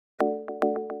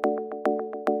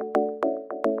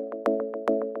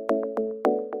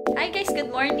Good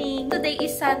morning! Today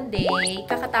is Sunday.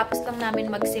 Kakatapos lang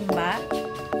namin magsimba.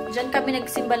 Diyan kami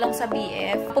nagsimba lang sa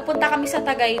BF. Pupunta kami sa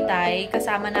Tagaytay.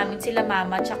 Kasama namin sila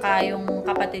mama tsaka yung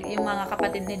mga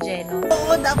kapatid ni Jeno.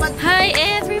 Oo, dapat. Hi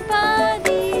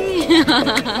everybody!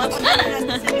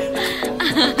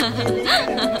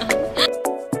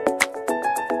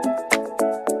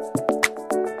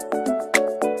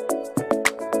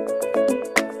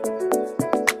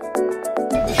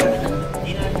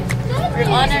 We're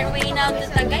on our way now to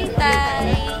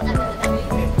Tagaytay.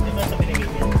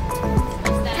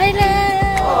 Hello!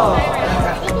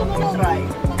 Try.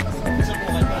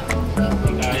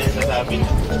 Hindi kaya sasabi.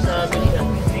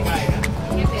 Hindi kaya.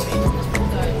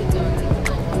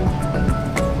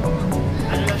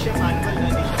 Ano lang siya, manual na,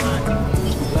 hindi siya manual.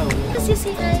 Kasi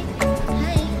say hi.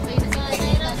 Hi.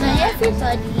 Hi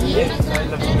everybody.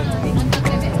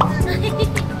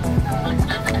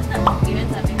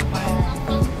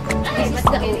 Mas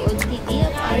daon, titi.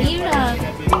 Arira.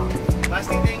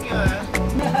 Basti, thank you ah.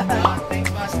 Thanks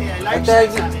Basti. I like siya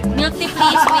sa akin. Milk tea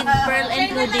please with pearl and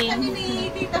pudding.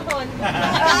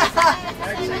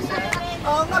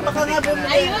 Oo nga, baka nga bumili.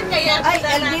 Ayun, kaya Ay,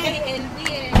 pala LB. kay LB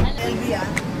eh. LB ah.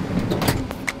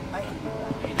 Ay,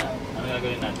 Ano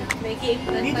gagawin natin? May cake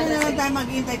lang dito pala na lang siya. tayo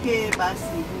maghihintay kay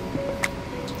Basti.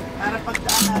 Para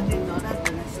pagdaan natin doon,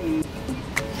 nandun na si...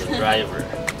 The driver.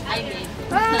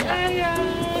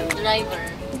 Driver.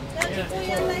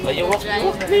 Oh, you walk,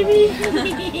 baby.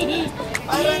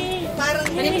 Parang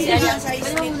Pwede hindi si Arya. lang sa Pwede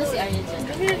mo street. muna si Arya dyan.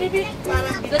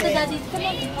 Parang Go to daddy. Come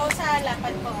on. O sa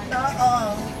lapad po. Oo.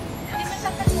 Hindi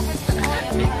masakit mo kasi.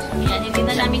 Yan, hindi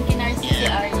na namin kinarsi si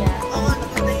Arya. Oo,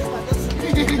 nakatayo pa doon.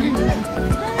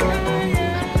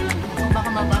 Baka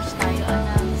mabash tayo,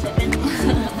 anak. 7.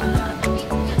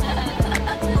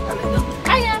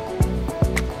 Arya!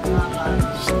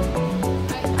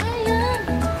 Arya!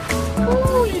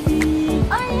 Uy!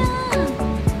 Arya!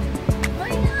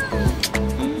 Arya!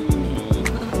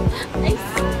 Ay,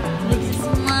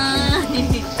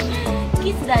 nagsismile.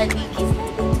 Kiss daddy. Kiss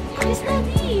daddy. Kiss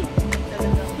daddy.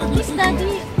 Kiss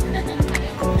daddy.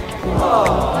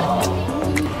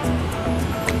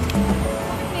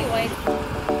 Okay, white.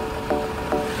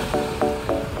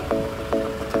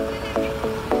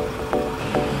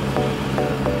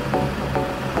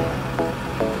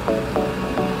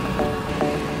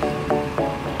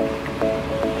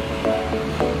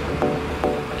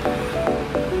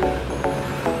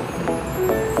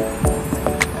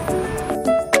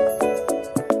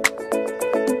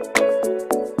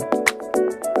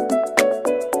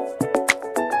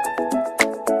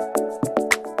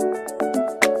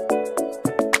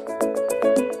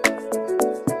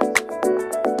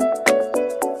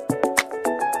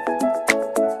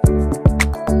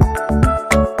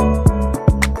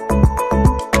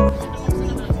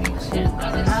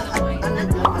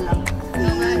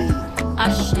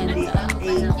 Acienda.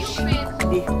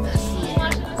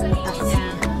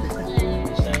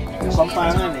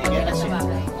 Pampangan eh. Kaya kasi.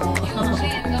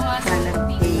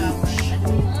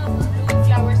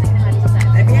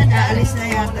 Ay, yan, aalis na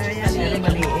yata yan. Pero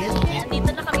maliit. Dito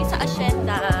na kami sa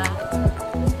Acienda.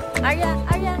 Arya,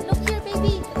 Arya, look here,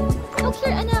 baby. Look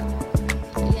here, anak.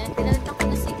 Ayan, pinalitan ko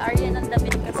na si Arya ng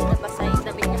damit kasi nabasa yung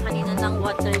damit niya kanina ng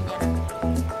water niya.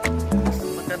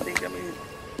 Maganda kami.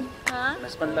 Ha?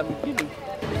 Mas panlamig yun eh.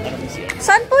 Parang siya.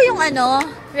 Saan po yung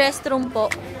restroom po?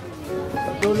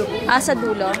 Dulo. Sa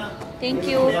dulo. Thank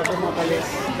you. Kaya ako makalis.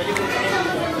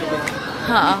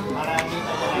 Ha.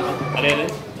 Alere?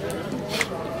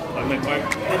 Pag may park.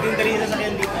 Pwede yung dali na sa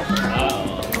kyan dito.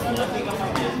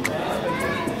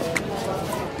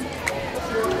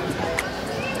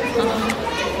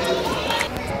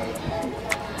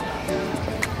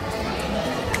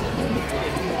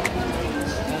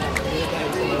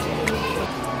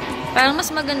 Parang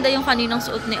mas maganda yung kaninang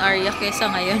suot ni Arya kaysa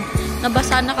ngayon.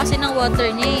 Nabasa na kasi ng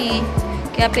water niya eh.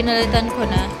 Kaya pinalitan ko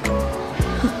na.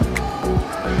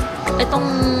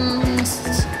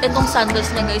 Itong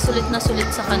sandals niya guys, sulit na sulit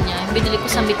sa kanya. Binili ko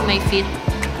sa Meet My Feet.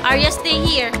 Arya, stay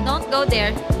here. Don't go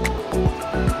there.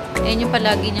 Ayan yung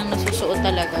palagi niyang nasusuot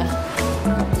talaga.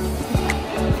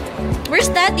 Where's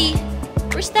Daddy?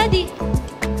 Where's Daddy?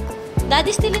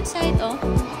 Daddy's still inside, oh.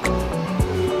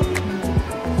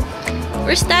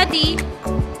 Where's Daddy?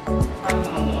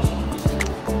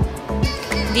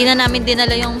 Hindi na namin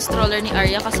dinala yung stroller ni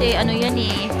Arya kasi ano yan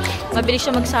eh. Mabilis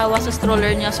siya magsawa sa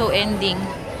stroller niya. So ending,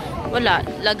 wala.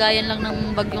 Lagayan lang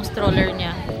ng bag yung stroller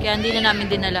niya. Kaya hindi na namin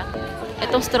dinala.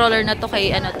 Itong stroller na to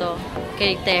kay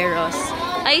kay Teros.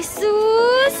 Ay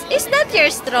sus! Is that your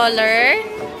stroller?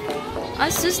 Ah,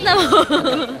 sus na mo.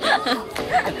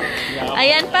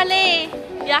 Ayan pala eh.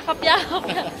 Yakap-yakap.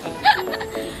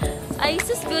 Ay,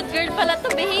 sus, good girl pala to,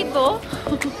 behave, oh.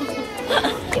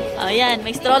 Ayan,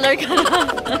 may stroller ka na.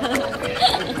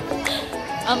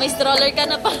 May stroller ka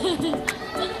na pa.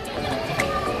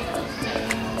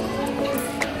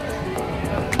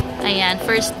 Ayan,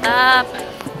 first stop.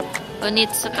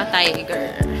 Onitsuka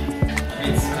Tiger.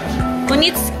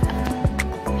 Onitsuka.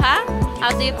 Ha? How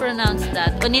do you pronounce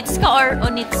that? Onitsuka or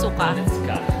Onitsuka?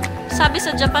 Onitsuka. Sabi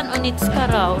sa Japan, Onitsuka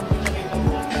raw.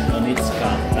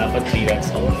 Onitsuka. Dapat clearance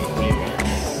only.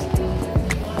 Clearance.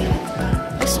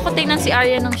 Gusto ko tingnan si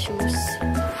Arya ng shoes.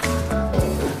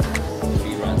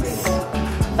 Clearance.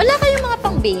 Wala kayong mga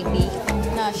pang baby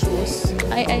na shoes?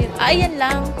 Ayan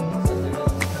lang.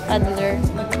 Toddler.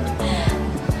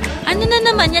 Ano na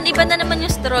naman yan? Iba na naman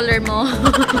yung stroller mo.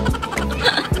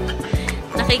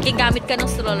 Nakikigamit ka ng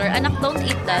stroller. Anak, don't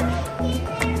eat that.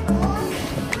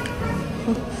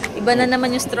 Iba na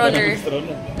naman yung stroller.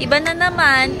 Iba na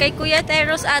naman. Kay Kuya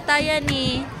Teros ata yan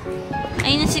eh.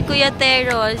 Ayun si Kuya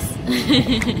Teros.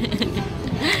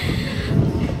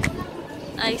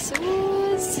 Ay,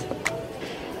 sus.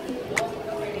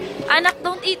 Anak,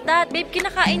 don't eat that. Babe,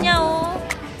 kinakain niya oh.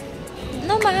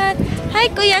 No, mahal. Hi,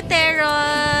 Kuya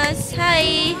Teros.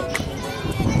 Hi.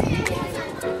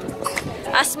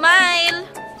 Smile.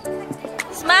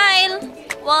 Smile.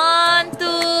 1,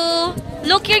 2.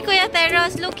 Look here, Kuya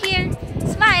Teros. Look here.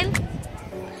 Smile.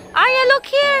 Arya, look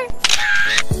here.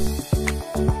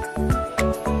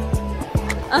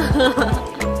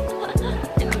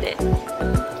 Hindi.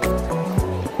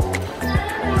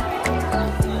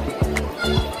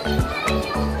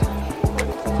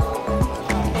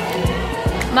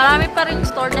 Marami pa rin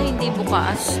store na hindi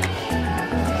bukas.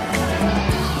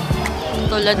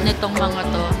 Tulad nitong mga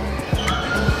to.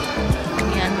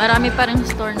 Yan, marami pa rin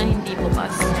store na hindi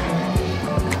bukas.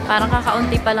 Parang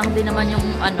kakaunti pa lang din naman yung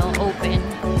open.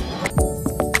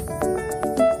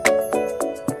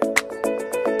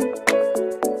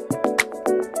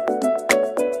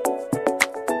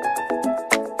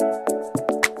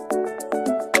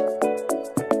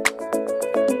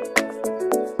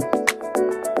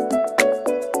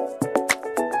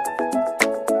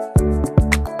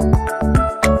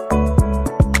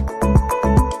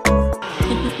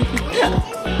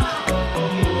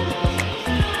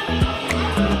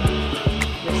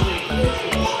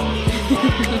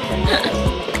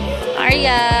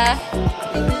 Arya,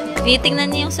 tinitingnan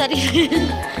niya yung sarili.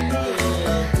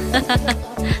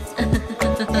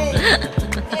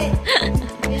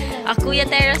 Kuya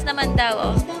Teros naman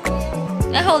daw, oh.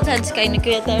 Hold hands kayo ni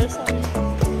Kuya Teros.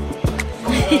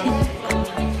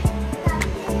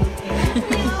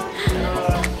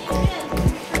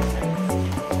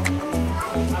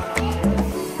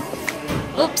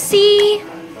 Oopsie!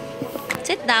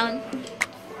 Sit down.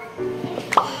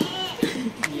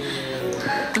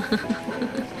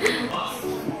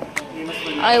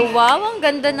 Ay, wow. Ang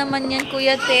ganda naman yan,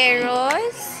 Kuya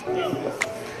Teros.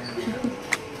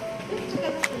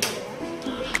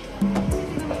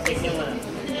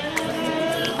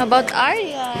 About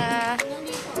Arya.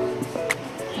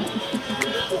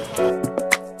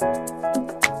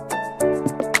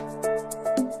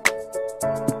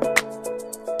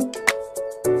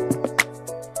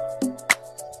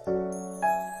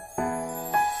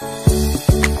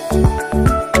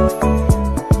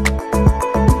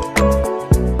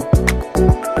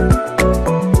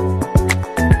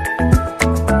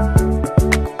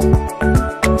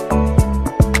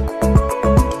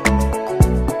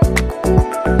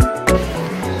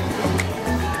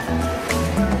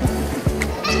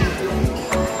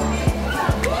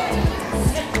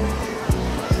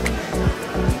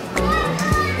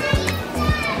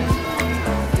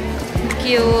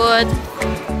 Cute.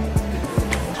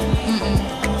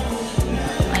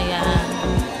 Ayan.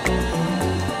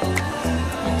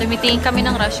 Tumitingin kami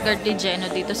ng Rush Guard ni Geno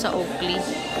dito sa Oakley.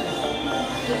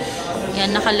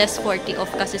 Yan, naka less 40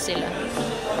 off kasi sila.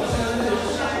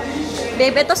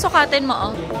 Babe, ito sukatin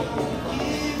mo, oh.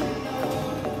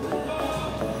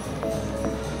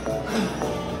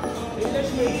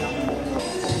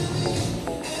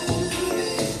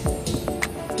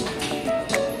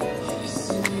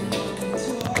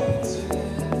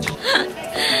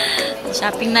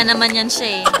 Shopping na naman yan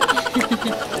siya eh.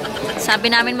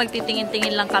 Sabi namin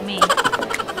magtitingin-tingin lang kami.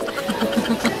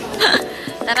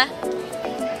 Tara.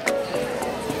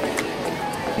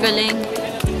 Galing.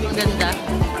 Maganda.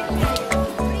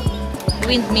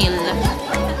 Windmill.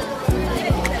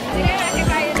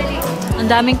 Ang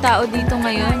daming tao dito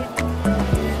ngayon.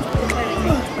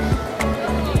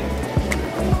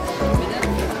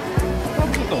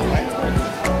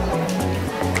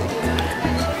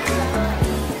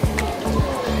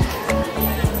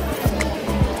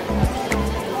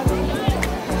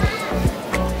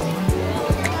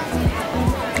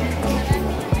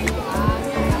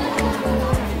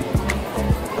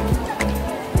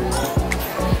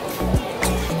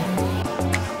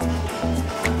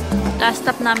 Last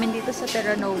stop namin dito sa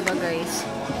Terranova, guys.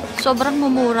 Sobrang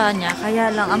mumura niya.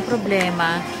 Kaya lang, ang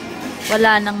problema,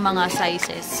 wala ng mga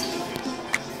sizes.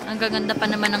 Ang gaganda pa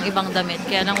naman ng ibang damit.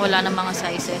 Kaya lang wala ng mga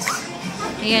sizes.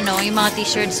 Ayan o, yung mga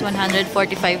t-shirts, 145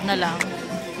 na lang.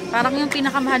 Parang yung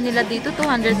pinakamahal nila dito,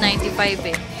 295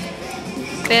 eh.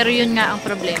 Pero yun nga ang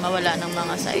problema, wala ng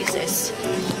mga sizes.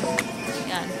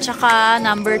 Yan. Tsaka,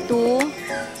 number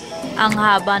 2, ang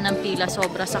haba ng pila,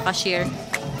 sobra sa cashier.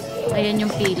 Ayan yung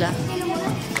pila.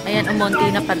 Ayan,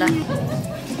 umunti na pala.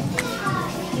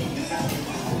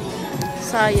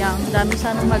 Sayang, dami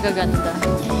sanang magaganda.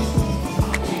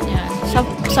 Ayan.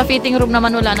 Sa fitting room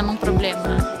naman wala namang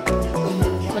problema.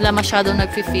 Wala masyadong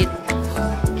nag-fit.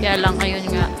 Kaya lang, ayun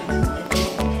nga.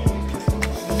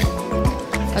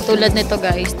 Katulad nito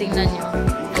guys, tingnan nyo.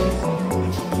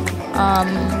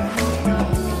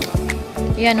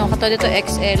 Ayan o, katulad ito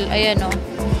XL. Ayan o,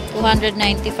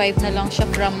 295 na lang siya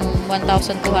from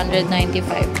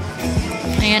 1,295.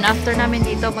 Ayan, after namin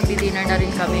dito, magdi-dinner na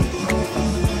rin kami.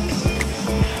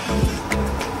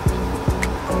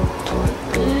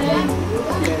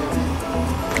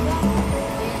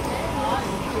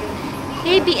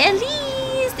 Baby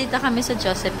Elise! Dito kami sa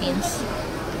Josephine's.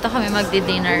 Dito kami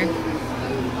magdi-dinner.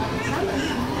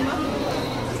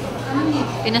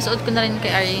 Pinasuot ko na rin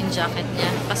kay Arya yung jacket niya.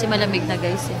 Kasi malamig na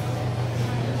guys eh.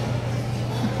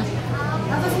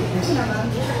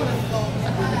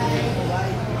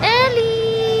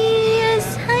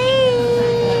 Elise! Hi!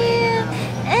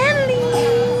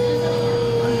 Elise!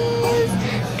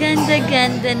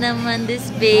 Ganda-ganda naman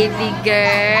this baby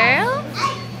girl.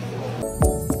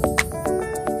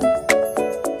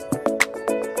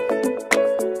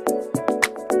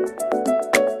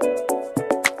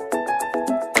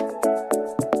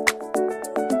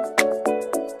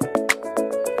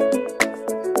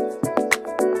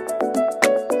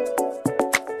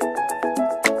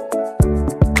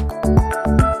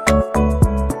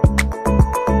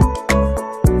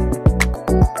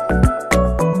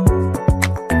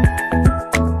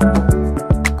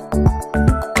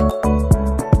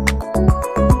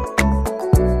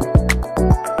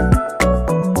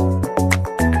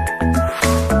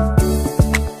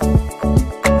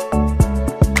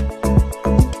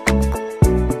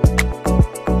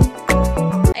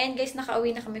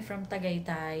 Nakauwi na kami from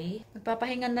Tagaytay.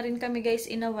 Magpapahinga na rin kami guys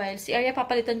in a while. Si Arya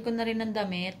papalitan ko na rin ng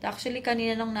damit. Actually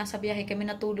kanina nung nasa biyahe kami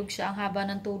natulog siya. Ang haba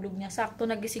ng tulog niya. Sakto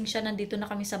nagising siya, nandito na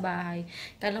kami sa bahay.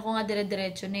 Kala ko nga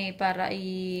dire-diretso na eh para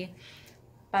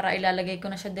ilalagay ko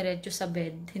na siya diretso sa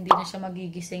bed. Hindi na siya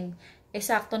magigising. Eh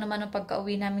sakto naman ang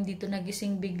pagka-uwi namin dito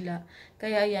nagising bigla.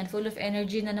 Kaya ayan, full of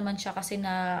energy na naman siya kasi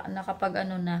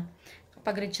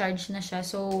nakapag-recharge na siya.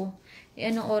 So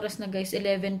anong oras na guys?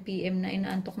 11 PM na,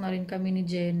 inaantok na rin kami ni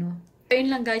Jeno. Ayun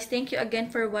lang guys, thank you again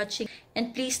for watching. And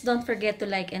please don't forget to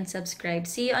like and subscribe.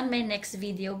 See you on my next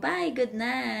video. Bye! Good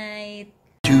night!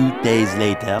 2 days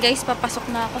later. Guys,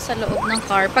 papasok na ako sa loob ng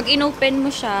car. Pag inopen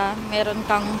mo siya, meron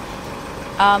kang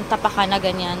tapakan na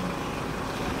ganyan.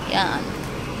 Yan.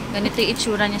 Ganito yung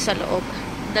itsura niya sa loob.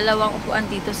 Dalawang upuan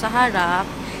dito sa harap.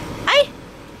 Ay!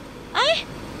 Ay!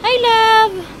 Hi,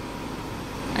 love!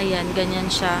 Ayan,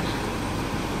 ganyan siya.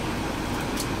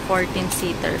 14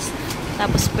 seaters.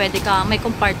 Tapos pwede ka, may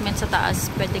compartment sa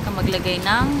taas, pwede ka maglagay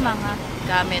ng mga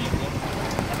gamit.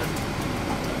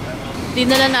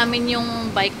 Dinala namin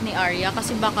yung bike ni Arya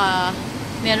kasi baka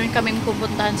meron kaming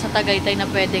pupuntahan sa Tagaytay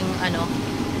na pwedeng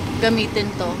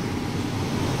gamitin to.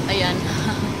 Ayan.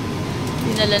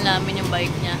 Dinala namin yung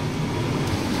bike niya.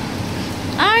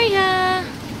 Arya!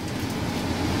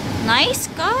 Nice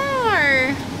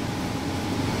car!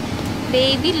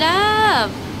 Baby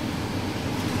love!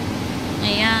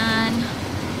 Ayan.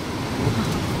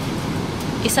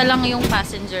 Isa lang yung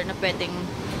passenger na pwedeng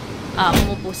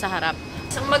umupo sa harap.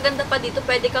 Isang maganda pa dito,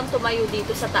 pwede kang tumayo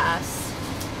dito sa taas.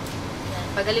 Ayan.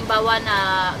 Pag halimbawa na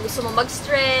gusto mo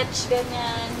mag-stretch,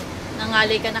 ganyan,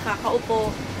 nangalay ka nakakaupo,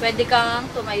 pwede kang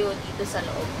tumayo dito sa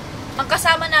loob. Ang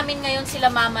kasama namin ngayon sila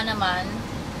mama naman,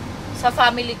 sa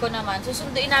family ko naman,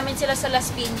 susunduin namin sila sa Las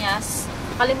Piñas.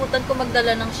 Kalimutan ko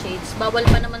magdala ng shades. Bawal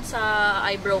pa naman sa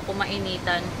eyebrow ko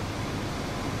mainitan.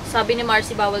 Sabi ni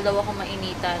Marcy, bawal daw ako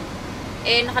mainitan.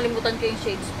 Eh, nakalimutan ko yung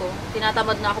shades ko.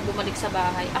 Tinatamad na ako bumalik sa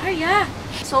bahay. Arya!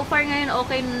 So far ngayon,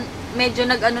 okay. Medyo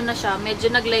na siya.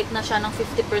 Medyo nag-light na siya ng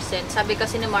 50%. Sabi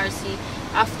kasi ni Marcy,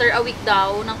 after a week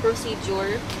daw ng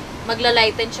procedure,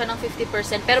 magla-lighten siya ng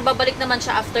 50%. Pero babalik naman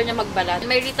siya after niya magbalat.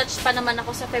 May retouch pa naman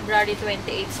ako sa February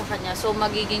 28 sa kanya. So,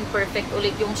 magiging perfect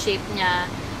ulit yung shape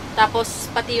niya. Tapos,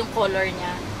 pati yung color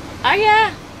niya.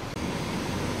 Arya!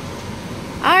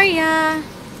 Arya!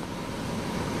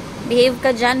 Behave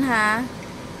ka dyan, ha?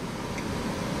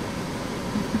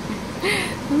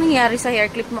 Ano nangyari sa hair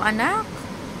clip mo, anak?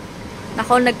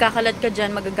 Nako, nagkakalat ka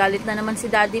dyan. Magagalit na naman si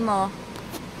daddy mo.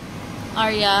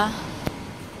 Arya.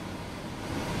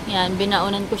 Yan,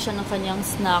 binaunan ko siya ng kanyang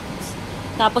snacks.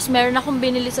 Tapos, meron akong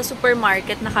binili sa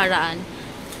supermarket nakaraan.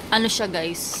 Ano siya,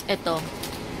 guys? Ito.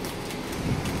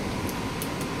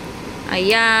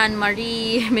 Ayan,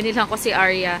 Marie. Binilang ko si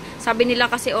Arya. Sabi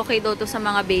nila kasi okay daw to sa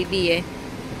mga baby eh.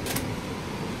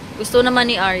 Gusto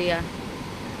naman ni Arya.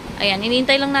 Ayan,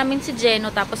 inintay lang namin si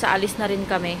Jeno tapos aalis na rin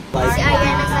kami. Si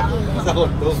Arya nasa gilid. Sa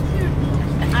hotdog.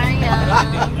 Arya.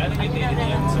 Ano may tinili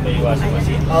yan sa may washing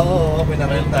machine? Oo,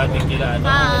 pinarenta ko. Dating kila ano?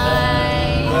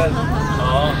 Hi! Well,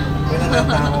 Oo.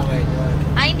 pinarenta ko ngayon.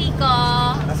 Hi, Nico!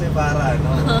 Kasi para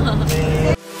ano,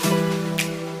 may...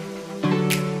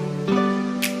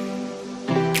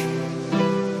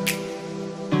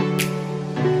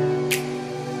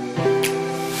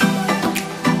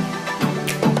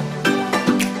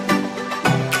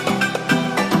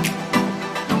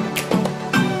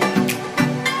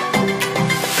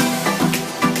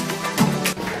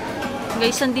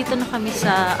 Guys, nandito na kami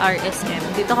sa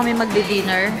RSM. Dito kami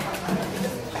magdi-dinner.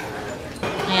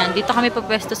 Ayan, dito kami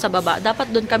pagpwesto sa baba.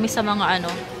 Dapat doon kami sa mga ano,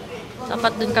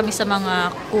 dapat doon kami sa mga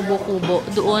kubo-kubo.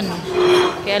 Doon.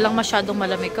 Kaya lang masyadong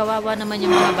malamig. Kawawa naman yung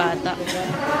mga bata.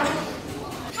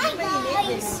 Hi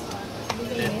guys!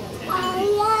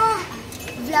 Arya!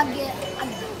 Vlogger!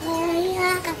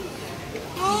 Arya!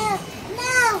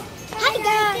 Now! Hi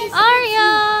guys! Arya!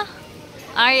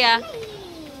 Arya!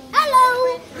 Hello!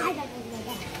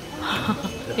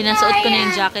 Pinasuot ko na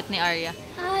yung jacket ni Arya.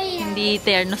 Arya! Hindi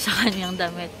terno sa kanyang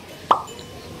damit.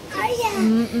 Arya!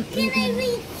 Can I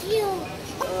meet you?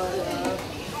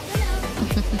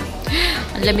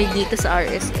 Ang lamig dito sa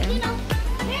RSM.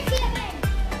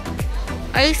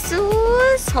 Ay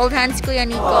sus! Hold hands, Kuya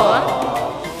Nico.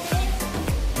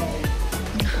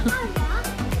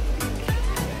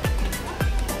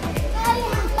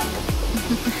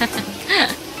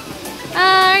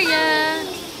 Arya!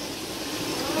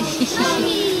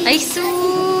 Ay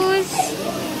sus!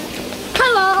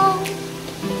 Hello!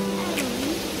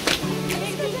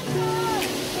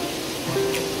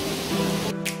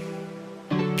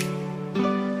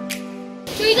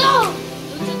 Here we go!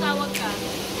 Doon tawag ka.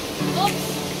 Oops!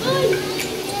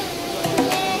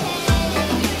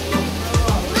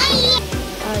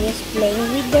 Arya's playing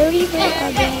with the river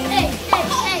again.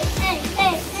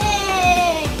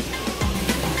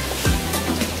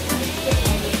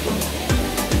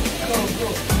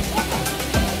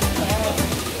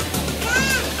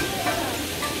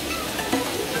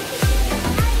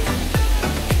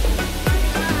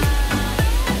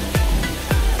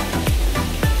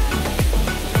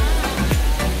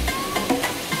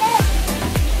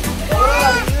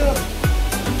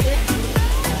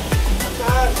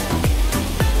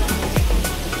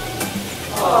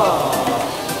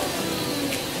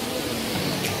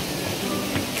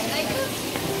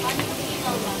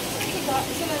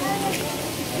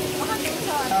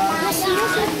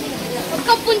 Huwag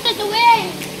ka punta doon!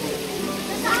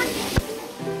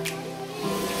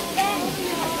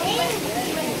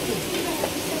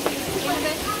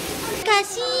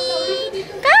 Kasi.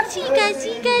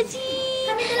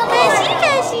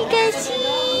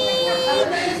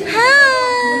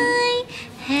 Hi!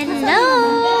 Hello,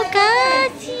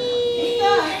 Kasi!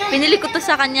 Pinili ko to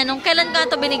sa kanya nung kailan ko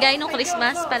to binigay? Nung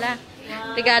Christmas pala.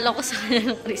 Regalo ko sa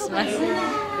kanya nung Christmas.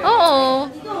 Oo.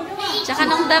 Tsaka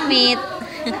nung damit.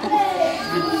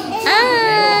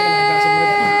 Arya!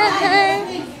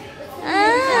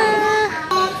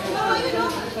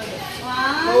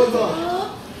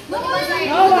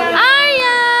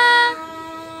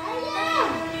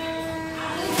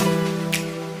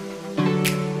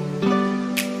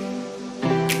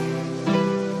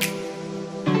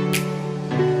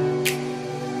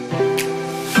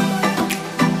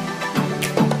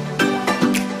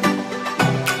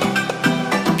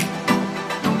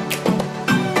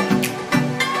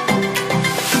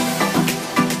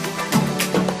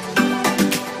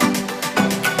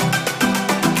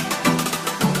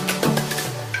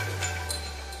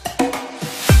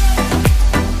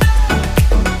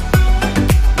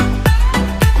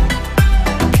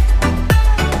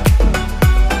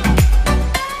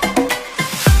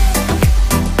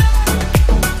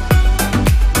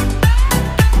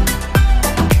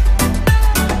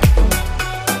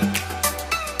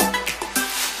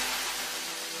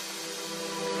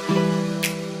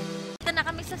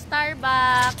 Sa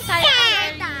Starbucks. Hi,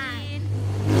 Arlene.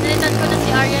 Nilitan ko na si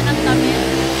Arya ng damit.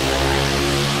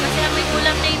 Kasi may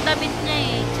ulam na yung damit niya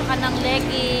eh. Tsaka ng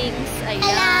leggings. Ayan.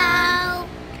 Hello!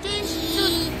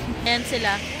 Ayan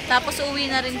sila. Tapos uwi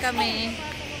na rin kami.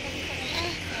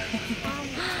 Ay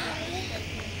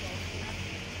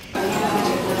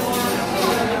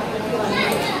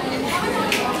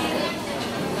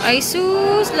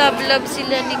sus, love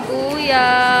sila ni Kuya.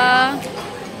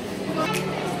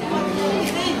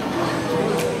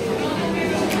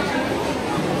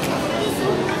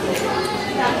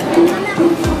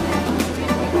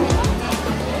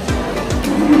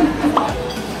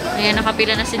 Ayan,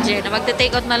 nakapila na si Jenna.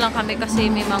 Magte-take out na lang kami kasi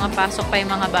may mga pasok pa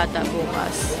yung mga bata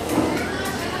bukas.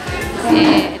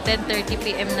 Eh, 10:30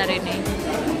 PM na rin eh.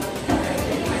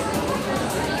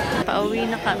 Pauwi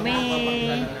na kami.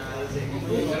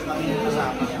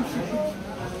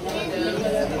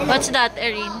 What's that,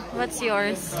 Erin? What's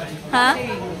yours? Huh?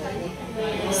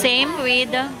 Same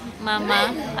with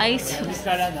Mama. Ay, sus.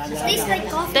 Tastes like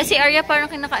coffee. Tapos si Arya parang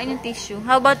kinakain yung tissue.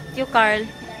 How about you, Carl?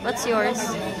 What's yours?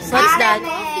 What's that?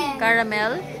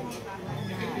 Caramel?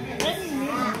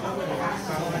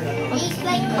 Tastes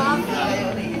like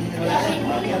coffee.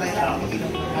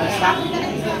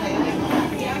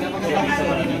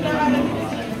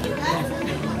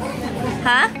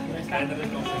 Ha?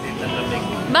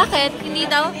 Bakit? Hindi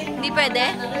daw? Hindi pwede?